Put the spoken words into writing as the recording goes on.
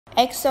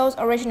EXO's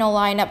original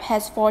lineup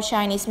has 4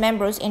 Chinese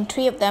members and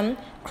 3 of them,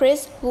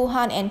 Kris,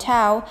 Luhan and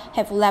Tao,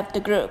 have left the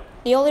group.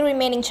 The only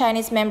remaining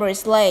Chinese member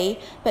is Lay,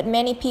 but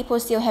many people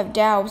still have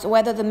doubts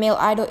whether the male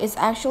idol is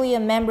actually a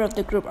member of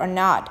the group or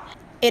not.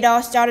 It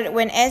all started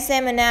when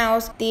SM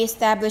announced the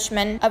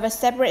establishment of a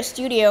separate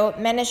studio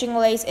managing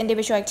Lay's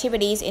individual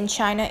activities in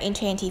China in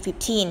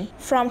 2015.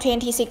 From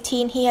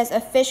 2016, he has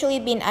officially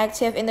been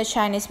active in the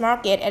Chinese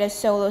market as a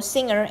solo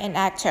singer and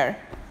actor.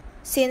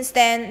 Since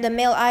then, the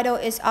male idol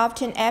is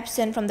often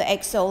absent from the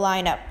EXO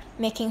lineup,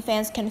 making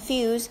fans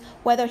confused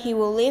whether he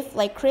will leave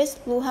like Kris,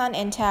 Luhan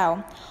and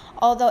Tao.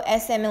 Although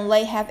SM and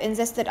Lay have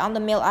insisted on the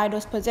male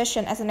idol's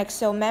position as an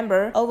EXO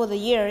member over the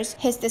years,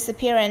 his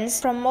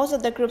disappearance from most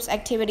of the group's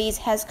activities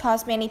has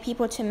caused many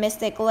people to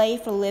mistake Lay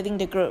for leaving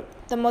the group.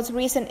 The most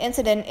recent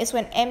incident is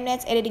when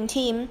Mnet's editing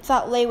team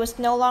thought Lay was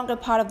no longer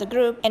part of the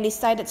group and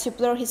decided to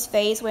blur his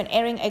face when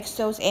airing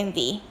EXO's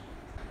Envy.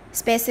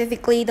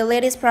 Specifically, the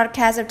latest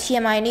broadcast of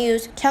TMI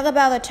News talk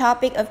about the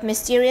topic of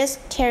mysterious,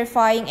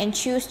 terrifying, and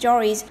true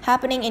stories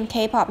happening in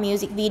K-pop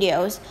music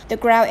videos. The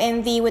crowd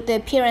envy with the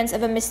appearance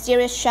of a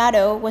mysterious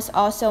shadow was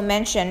also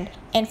mentioned,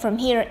 and from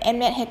here,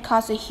 Mnet had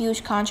caused a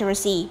huge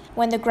controversy.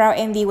 When the crowd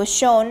envy was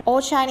shown,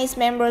 all Chinese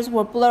members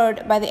were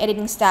blurred by the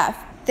editing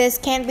staff. This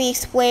can be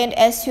explained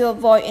as to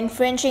avoid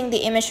infringing the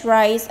image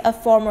rights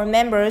of former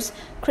members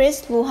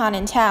Kris, Luhan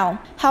and Tao.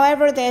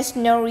 However, there is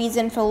no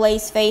reason for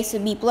Lay's face to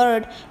be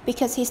blurred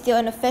because he's still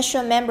an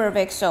official member of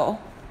EXO.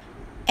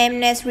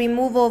 Mnet's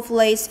removal of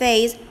Lay's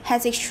face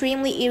has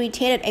extremely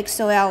irritated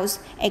EXO's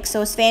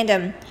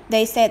fandom.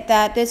 They said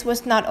that this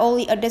was not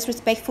only a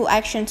disrespectful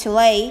action to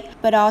Lay,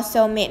 but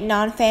also made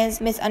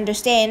non-fans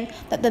misunderstand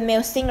that the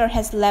male singer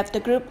has left the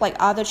group like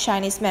other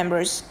Chinese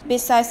members.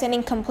 Besides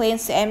sending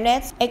complaints to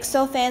Mnet,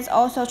 EXO fans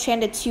also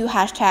chanted 2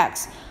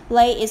 hashtags,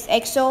 Lay is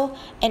EXO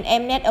and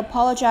Mnet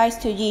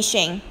apologized to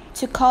Yixing,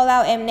 to call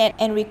out Mnet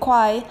and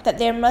require that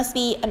there must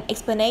be an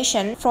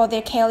explanation for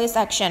their careless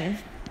action.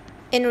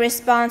 In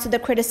response to the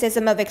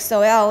criticism of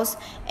EXO's,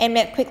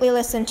 Mnet quickly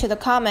listened to the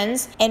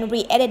comments and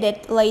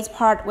re-edited Lay's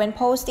part when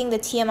posting the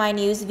TMI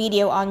News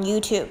video on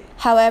YouTube.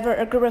 However,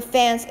 a group of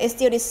fans is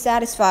still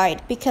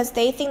dissatisfied because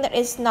they think that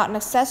it's not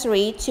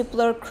necessary to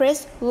blur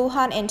Kris,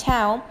 Luhan and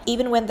Tao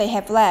even when they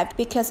have left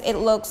because it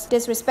looks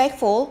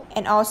disrespectful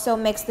and also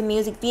makes the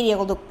music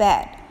video look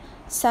bad.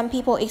 Some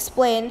people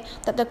explain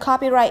that the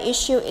copyright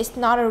issue is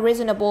not a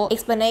reasonable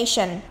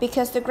explanation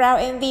because the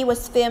crowd envy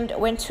was filmed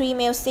when 3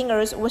 male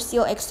singers were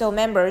still EXO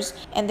members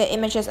and the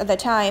images at the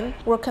time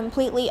were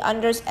completely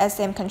under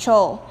SM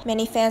control.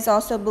 Many fans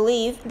also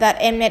believe that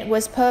Mnet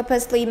was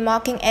purposely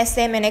mocking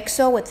SM and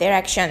EXO with their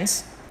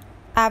actions.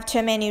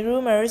 After many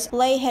rumors,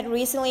 Lay had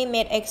recently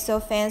made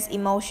EXO fans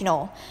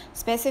emotional.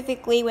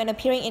 Specifically, when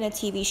appearing in a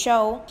TV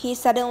show, he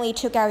suddenly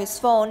took out his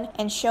phone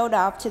and showed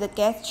off to the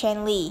guest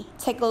Chen Li.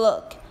 Take a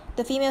look.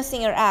 The female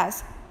singer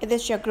asked, "Is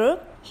this your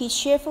group?" He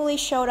cheerfully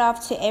showed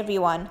off to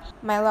everyone,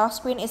 "My lock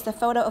screen is the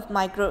photo of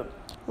my group."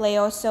 Lay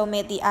also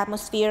made the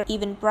atmosphere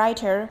even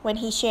brighter when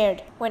he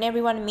shared, "When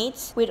everyone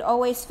meets, we'd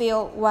always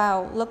feel,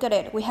 wow, look at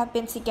it, we have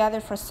been together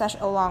for such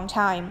a long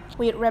time.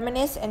 We'd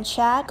reminisce and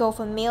chat, go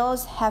for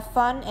meals, have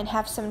fun, and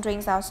have some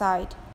drinks outside."